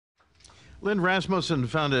Lynn Rasmussen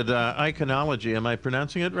founded Iconology. Am I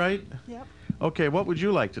pronouncing it right? Yep. Okay, what would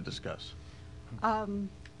you like to discuss? I'm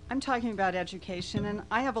talking about education, and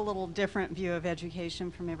I have a little different view of education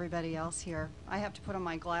from everybody else here. I have to put on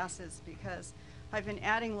my glasses because I've been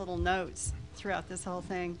adding little notes throughout this whole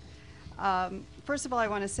thing. First of all, I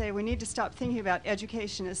want to say we need to stop thinking about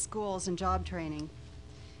education as schools and job training.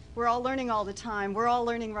 We're all learning all the time. We're all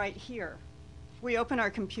learning right here. We open our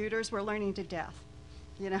computers, we're learning to death,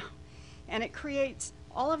 you know? And it creates,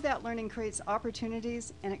 all of that learning creates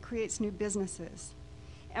opportunities, and it creates new businesses.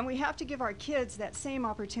 And we have to give our kids that same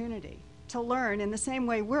opportunity to learn in the same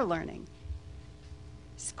way we're learning.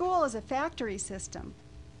 School is a factory system.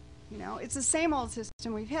 You know, it's the same old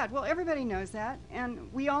system we've had. Well, everybody knows that,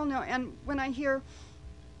 and we all know. And when I hear,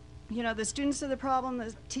 you know, the students are the problem,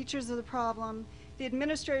 the teachers are the problem, the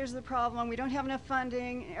administrators are the problem, we don't have enough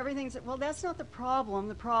funding, everything's, well, that's not the problem.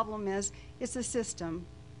 The problem is, it's the system.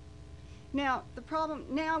 Now, the problem,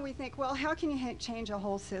 now we think, well, how can you change a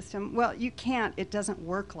whole system? Well, you can't. It doesn't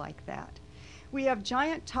work like that. We have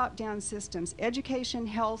giant top-down systems, education,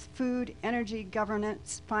 health, food, energy,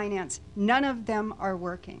 governance, finance. None of them are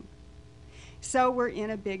working. So we're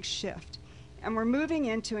in a big shift. And we're moving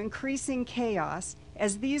into increasing chaos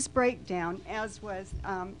as these break down, as was,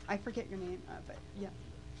 I forget your name, but yeah,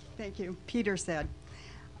 thank you, Peter said.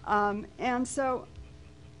 And so,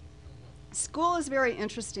 school is very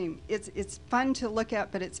interesting. It's fun to look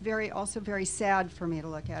at, but it's also very sad for me to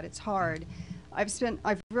look at. It's hard.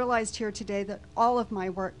 I've realized here today that all of my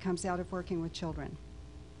work comes out of working with children.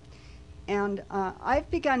 And I've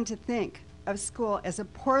begun to think of school as a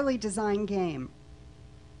poorly designed game.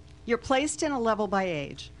 You're placed in a level by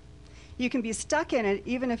age. You can be stuck in it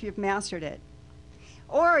even if you've mastered it.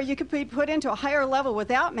 Or you could be put into a higher level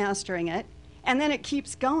without mastering it, and then it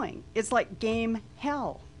keeps going. It's like game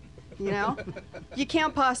hell. You know, you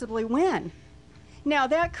can't possibly win. Now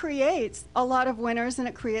that creates a lot of winners and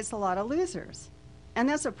it creates a lot of losers. And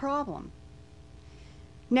that's a problem.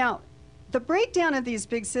 Now, the breakdown of these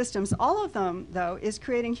big systems, all of them, though, is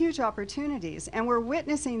creating huge opportunities. And we're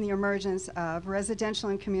witnessing the emergence of residential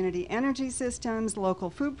and community energy systems, local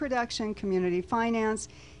food production, community finance.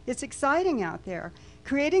 It's exciting out there.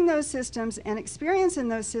 Creating those systems and experience in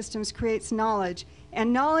those systems creates knowledge.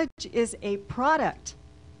 And knowledge is a product.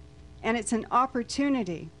 And it's an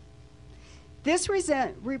opportunity. This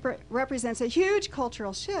represents a huge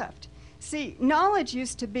cultural shift. See, knowledge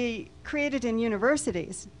used to be created in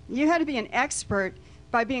universities. You had to be an expert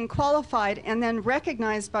by being qualified and then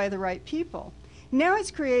recognized by the right people. Now it's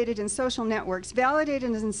created in social networks, validated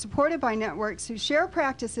and supported by networks who share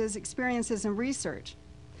practices, experiences, and research.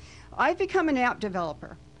 I've become an app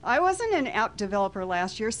developer. I wasn't an app developer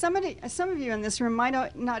last year. Some of you in this room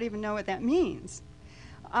might not even know what that means.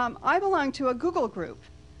 I belong to a Google group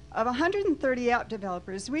of 130 app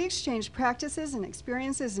developers. We exchange practices and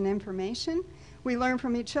experiences and information. We learn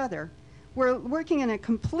from each other. We're working in a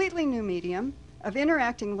completely new medium of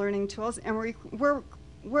interacting learning tools, and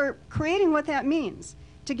we're creating what that means.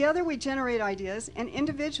 Together we generate ideas, and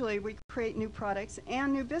individually we create new products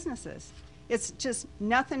and new businesses. It's just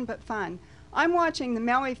nothing but fun. I'm watching the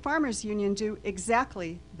Maui Farmers Union do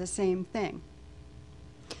exactly the same thing.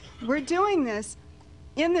 We're doing this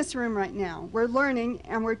in this room right now. We're learning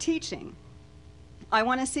and we're teaching. I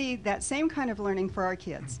want to see that same kind of learning for our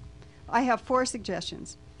kids. I have 4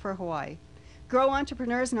 suggestions for Hawaii. Grow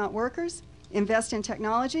entrepreneurs, not workers. Invest in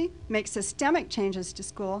technology. Make systemic changes to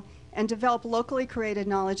school. And develop locally created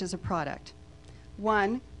knowledge as a product.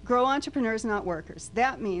 1, grow entrepreneurs, not workers.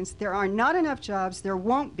 That means there are not enough jobs. There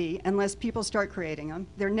won't be unless people start creating them.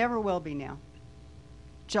 There never will be now.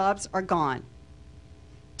 Jobs are gone.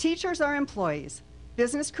 Teachers are employees.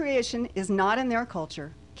 Business creation is not in their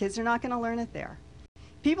culture. Kids are not going to learn it there.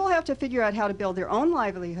 People have to figure out how to build their own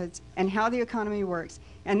livelihoods and how the economy works.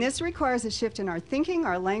 And this requires a shift in our thinking,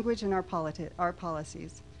 our language, and our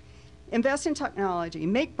policies. Invest in technology.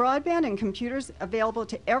 Make broadband and computers available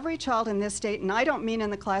to every child in this state. And I don't mean in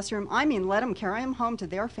the classroom. I mean let them carry them home to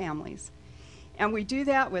their families. And we do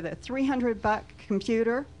that with a $300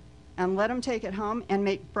 computer and let them take it home and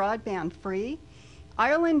make broadband free.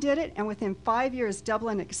 Ireland did it, and within 5 years,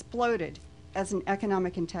 Dublin exploded as an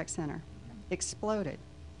economic and tech center. Exploded.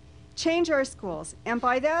 Change our schools, and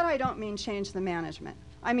by that I don't mean change the management.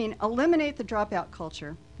 I mean eliminate the dropout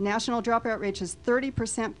culture. National dropout rate is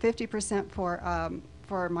 30%, 50%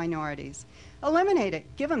 for minorities. Eliminate it.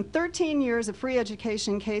 Give them 13 years of free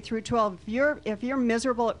education, K through 12. If you're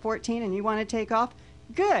miserable at 14 and you want to take off,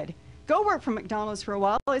 good. Go work for McDonald's for a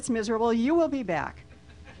while. It's miserable. You will be back.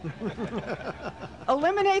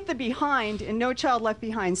 Eliminate the behind in No Child Left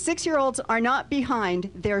Behind. 6-year-olds are not behind,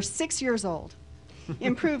 they're 6 years old.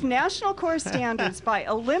 Improve national core standards by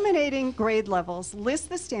eliminating grade levels, list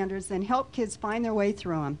the standards, then help kids find their way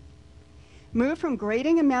through them. Move from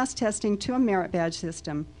grading and mass testing to a merit badge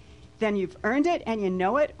system. Then you've earned it and you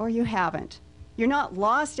know it or you haven't. You're not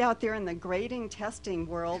lost out there in the grading testing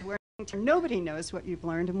world where nobody knows what you've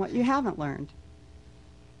learned and what you haven't learned.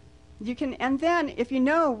 You can, and then if you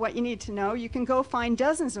know what you need to know, you can go find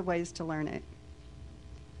dozens of ways to learn it.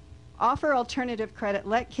 Offer alternative credit.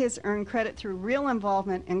 Let kids earn credit through real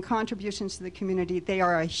involvement and contributions to the community. They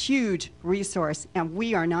are a huge resource, and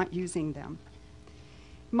we are not using them.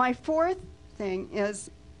 My fourth thing is,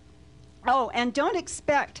 and don't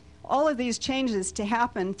expect all of these changes to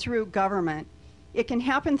happen through government. It can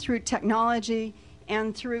happen through technology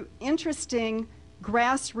and through interesting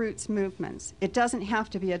grassroots movements. It doesn't have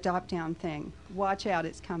to be a top-down thing. Watch out,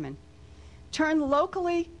 it's coming. Turn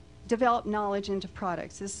locally developed knowledge into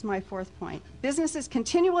products. This is my fourth point. Businesses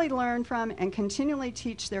continually learn from and continually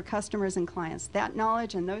teach their customers and clients. That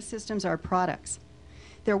knowledge and those systems are products.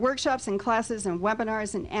 There are workshops and classes and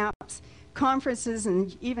webinars and apps, conferences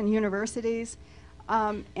and even universities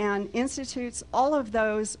and institutes. All of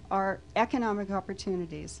those are economic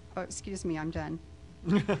opportunities. Oh, excuse me, I'm done.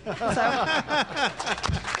 So,